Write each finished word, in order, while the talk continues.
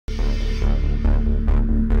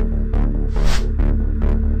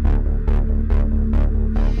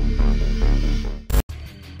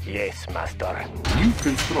Yes, master. New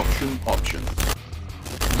construction options.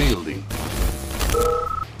 Building.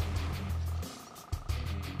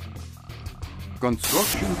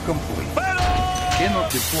 Construction complete.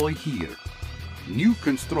 Cannot deploy here. New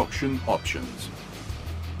construction options.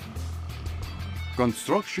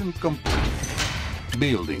 Construction complete.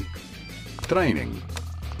 Building. Training.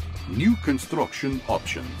 New construction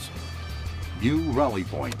options. New rally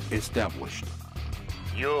point established.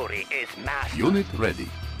 Yuri is master. Unit ready.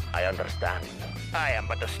 I understand. I am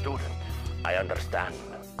but a student. I understand.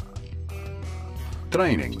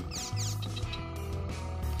 Training.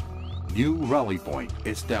 New rally point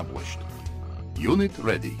established. Unit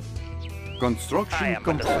ready. I Construction am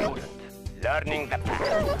but a complete. student. Learning the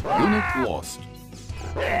path. Unit lost.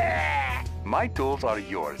 My tools are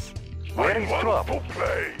yours. Where Where is trouble?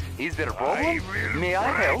 Is there a problem? May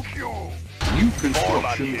I help? New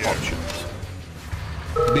construction options.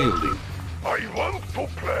 Building. I want to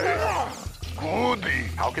play. Goody.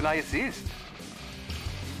 How can I assist?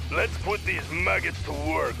 Let's put these maggots to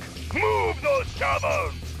work. Move those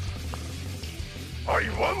shovels. I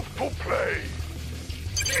want to play.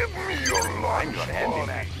 Give me your I'm lunch your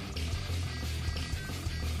handyman.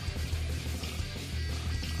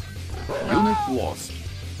 Unit lost.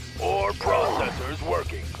 Ore processors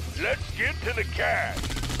working. Let's get to the cash.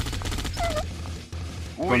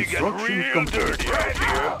 We get Construction real complete. dirty out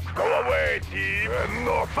here. Go away, team.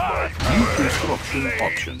 Enough New construction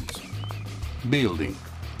options. Building.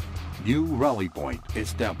 New rally point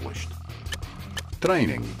established.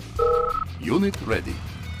 Training. Unit ready.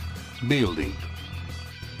 Building.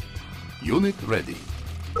 Unit ready.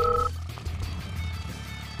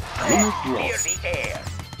 Unit Clear lost. the air.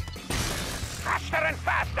 Faster and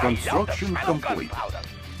faster. Construction Load of complete. gunpowder.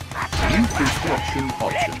 New construction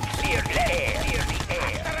options. Let's clear the air. Clear the air.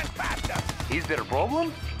 Faster and faster. Is there a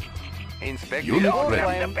problem? Inspect Unit the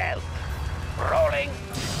ready. Load the belt. Rolling.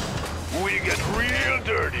 We get real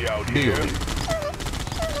dirty out here. Building.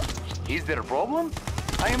 Is there a problem?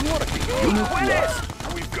 I am working. Unit lost.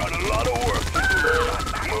 We've got a lot of work to do.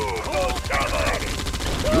 Move those shovels.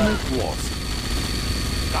 Unit lost.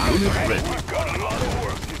 Unit ready. We've got a lot of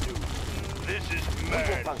work to do. This is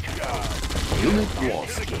mad job. Unit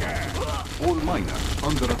lost. All miner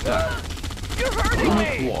under attack. You're hurting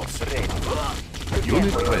Unit me. lost.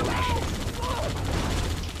 Unit ready.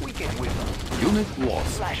 We can win. Unit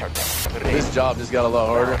lost. Flash our tank. This job just got a lot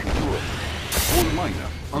harder. All miner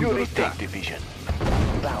under Yuri attack. tank division.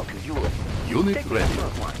 Bow to Yuri. Unit Take the ready.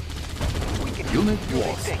 front line. We can Unit Yuri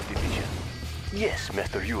lost. tank division. Yes,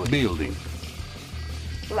 Master Yuri. Building.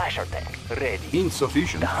 Lasher tank ready.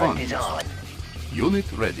 Insufficient The hunt funds. is on. Unit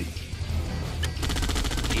ready.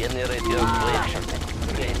 Lasher tank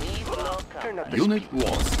ready. Turn up the Unit speed.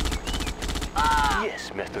 lost.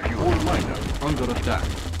 Yes, Master All Yuri. miner under attack.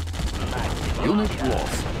 Unit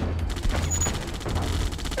lost.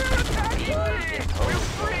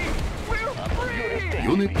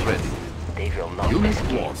 Unit ready. They will not Unit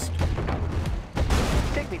escape. lost.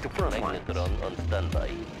 Take me to front line. on standby.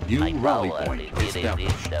 New rally point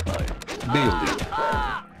established. Building.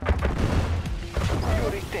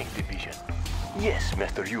 Yuri tank division. Yes,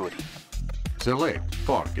 Master Yuri. Select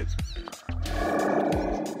target.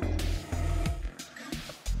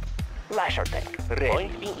 Lasher tank ready.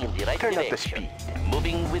 Pointing in the right Turn up the direction. speed.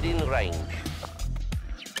 Moving within range.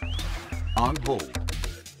 On hold.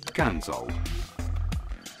 Cancelled.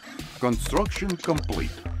 Construction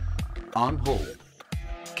complete. On hold.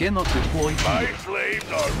 Cannot deploy My here.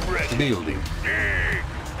 slaves are ready. Building. Dig!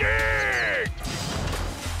 Dig!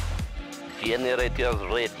 Generators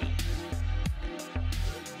ready.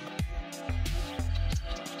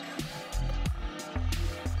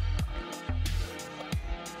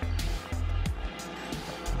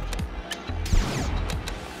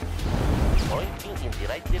 Pointing in the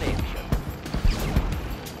right direction.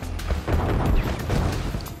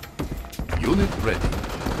 Unit ready.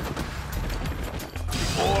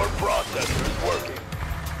 Ore processors working.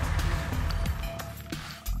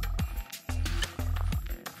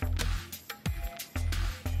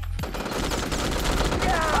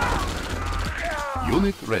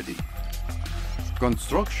 Unit ready.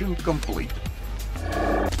 Construction complete.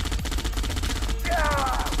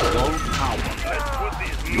 Low power. Let's put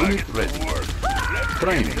these Unit maggots ready. to work. Let's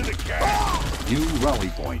Training. get to the cash. New rally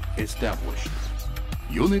point established.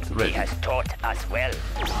 Unit He ready. has taught us well.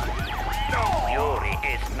 Yuri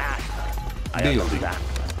is master. I Building. understand.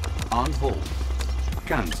 On hold.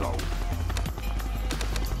 Cancel.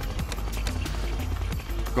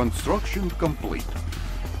 Construction complete.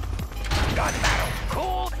 Gun barrel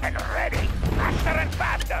cooled and ready. Faster and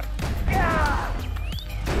faster.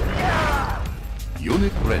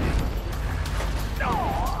 Unit ready.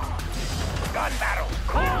 Gun barrel,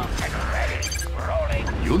 cool and ready.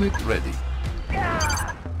 Rolling. Unit ready.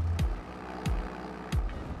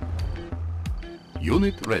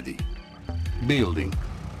 Unit ready. Building.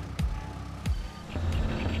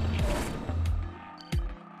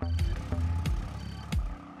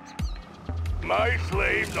 My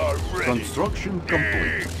slaves are ready. Construction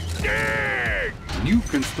complete. Dig! New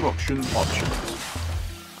construction options.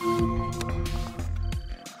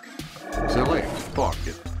 Select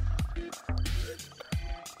target.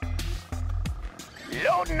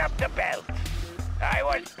 Loading up the belt. I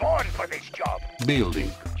was born for this job.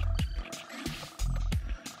 Building.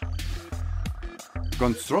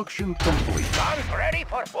 Construction complete. Guns ready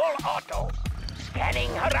for full auto. Scanning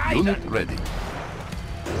horizon. Unit ready.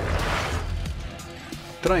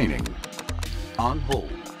 Training. On hold.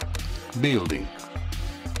 Building.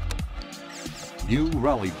 New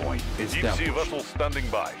rally point Deep sea established. vessel standing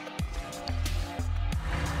by.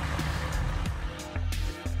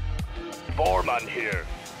 Foreman here.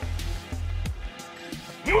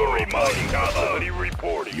 Yuri mining facility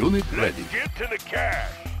reporting. Unit Let's ready. get to the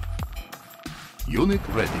cash. Unit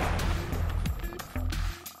ready.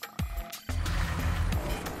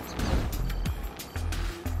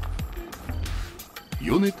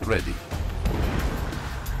 Unit ready.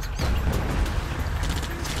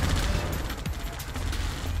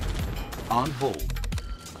 On hold.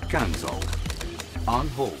 Cancel. On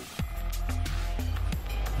hold.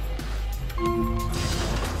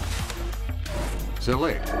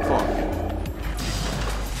 Select target.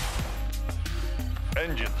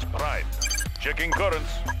 Engines primed. Checking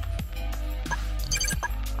currents.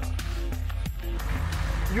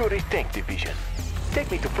 Yuri Tank Division. Take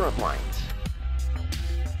me to front lines.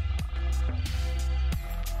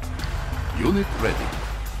 Unit ready.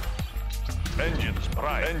 Engines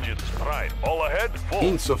primed. Engines primed. All ahead, full.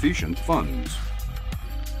 Insufficient funds.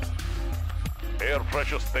 Air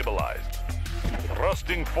pressure stabilized.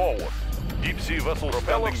 Thrusting forward. Deep sea vessel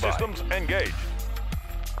propeller systems engaged.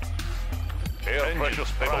 Air pressure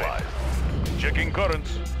stabilized. Checking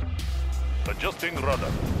currents. Adjusting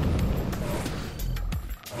rudder.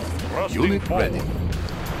 Thrusting Unit forward. ready.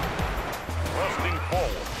 Thrusting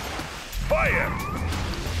forward. Fire!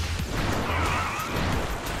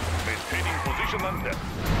 Maintaining position and depth.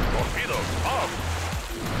 Torpedoes armed.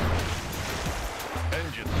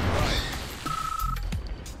 Engines primed.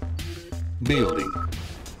 Building.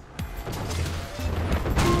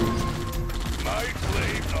 My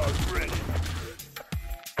slaves are ready.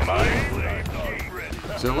 My slaves are ready.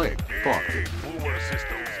 Select target. Boomer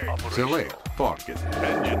systems operational. Select target.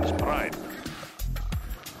 Engines primed.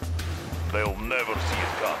 They'll never see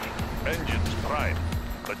it coming. Engines primed.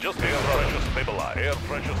 Adjust air pressure stabilized. Air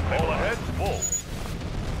pressure stabilized. All ahead,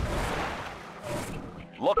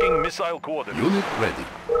 full. Locking missile coordinates. Unit ready.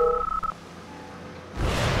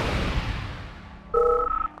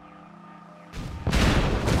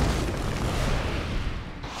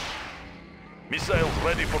 Missiles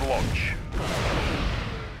ready for launch.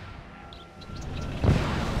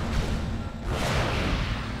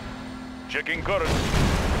 Checking currents.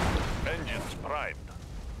 Engines primed.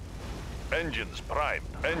 Engines primed.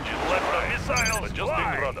 Engines let the missiles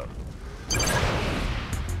adjusting rudder.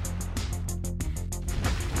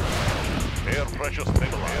 Air pressure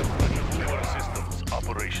stabilized. Air pressure boomer systems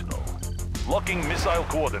operational. Locking missile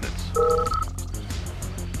coordinates.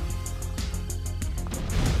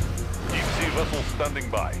 Deep sea vessel standing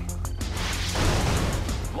by.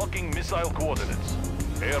 Locking missile coordinates.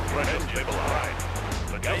 Air pressure stabilized.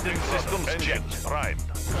 Adjusting systems checked. Primed.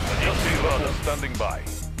 Adjusting rudder standing by.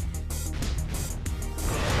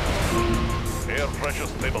 Air pressure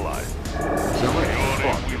stabilized. Select Yuri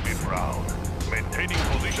target. will be proud. Maintaining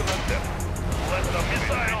position and depth. Let the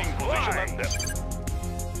missiles position and depth.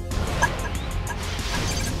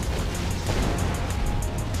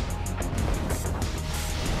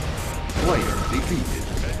 Player defeated.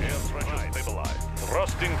 Air pressure stabilized.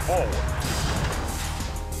 Thrusting forward.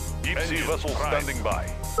 Deep sea vessel standing by.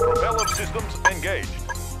 Propeller systems engaged.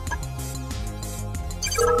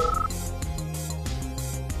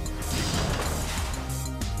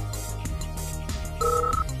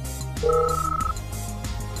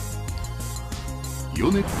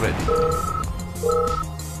 Unit ready.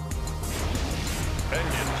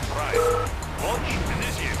 Engines primed. Launch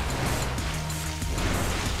initiated.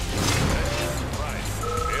 Engines primed.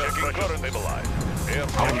 Air pressure stabilized. Air Our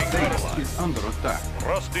pressure base stabilized. is under attack.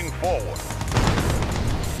 Thrusting forward.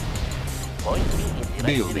 Point me in the right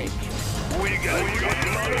Building. direction.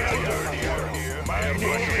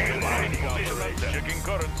 Checking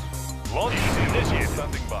currents. Launch initiated.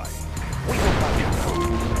 Standing by. We will find you.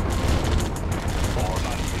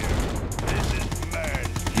 This is man.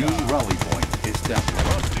 New rally point established.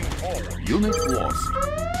 Thrusting forward. Unit lost.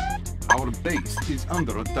 Our base is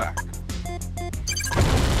under attack.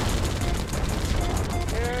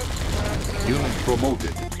 Unit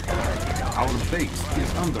promoted. Our base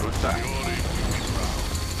is under attack.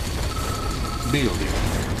 Building.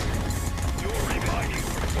 Yuri mining.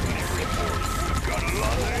 We've got a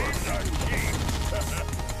lot of work done.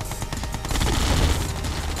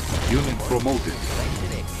 Unit promoted.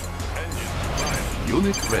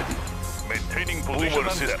 Unit ready. Maintaining position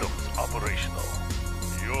and systems operational.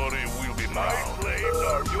 Yuri will be my slaves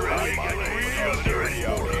are ready. Dirty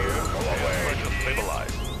out here. Go away.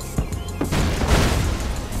 Stabilize.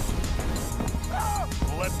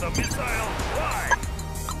 Let the missiles fly.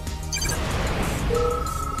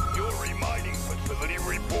 Yuri mining facility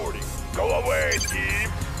reporting. Go away, team.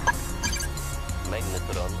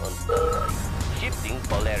 Magnetron on standby. Shifting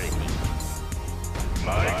polarity.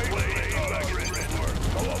 My slaves are ready.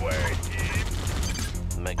 Go away, team.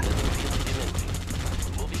 Magnetic field dimension.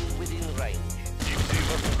 Moving within range. Deep sea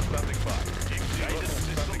vessel standing by. Deep sea vessel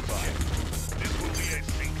standing by. This will be a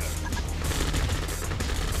sinker.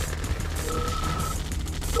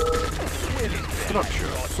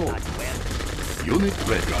 Structure sold. Unit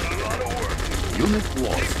ready. A lot of work. Unit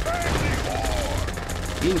lost.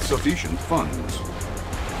 Insufficient funds.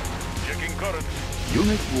 Checking current.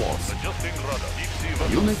 Unit lost. Adjusting rudder. Deep sea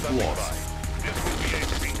vessel Unit standing lost. by. This will be a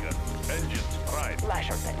sinker. Engines prime.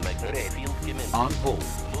 Magnetic field dimension. On hold.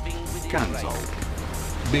 Moving within Cancel. range.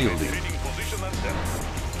 Building. Maintaining position and depth.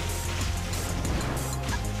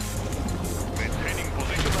 Maintaining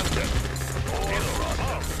position and depth.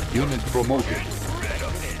 Unit promoted. Maintaining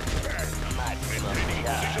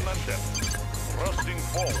position and depth. Thrusting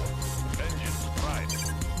forward. Engines prime.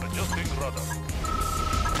 Adjusting rudder.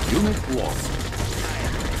 Unit lost.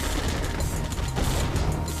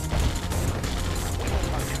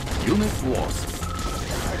 Unit lost.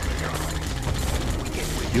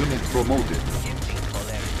 Unit promoted.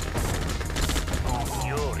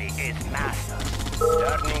 Yuri is master.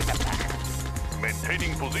 Turning attack.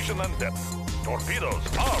 Maintaining position and depth. Torpedoes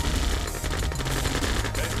armed.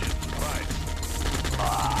 Engines prime.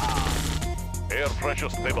 Air pressure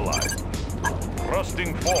stabilized.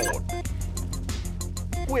 Thrusting forward.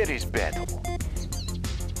 Where is battle?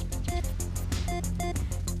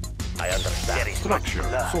 I understand. There is Structure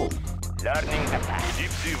sold. learning attack. Deep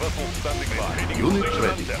sea vessel standing by. Maintaining Unit position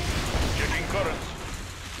ready. and depth. Checking currents.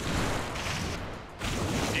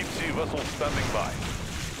 Deep sea vessel standing by.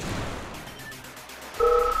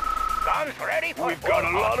 Guns ready for We've got a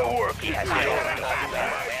lot of work to do. Yes, Deep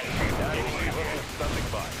sea vessel standing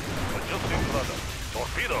by. Adjusting rudder.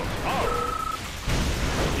 Torpedoes armed.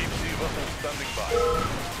 Deep sea vessel standing by.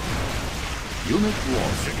 Unit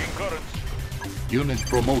lost. Checking currents. Unit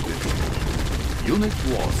promoted. Unit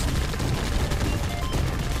lost.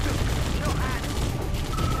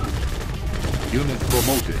 Unit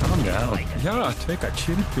promoted. Calm down. Yeah, take a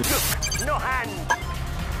chill pill. No hand.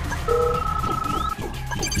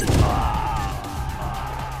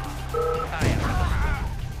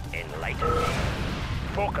 Enlightened.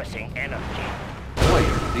 Focusing energy.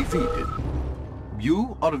 Player defeated.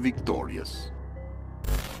 You are victorious.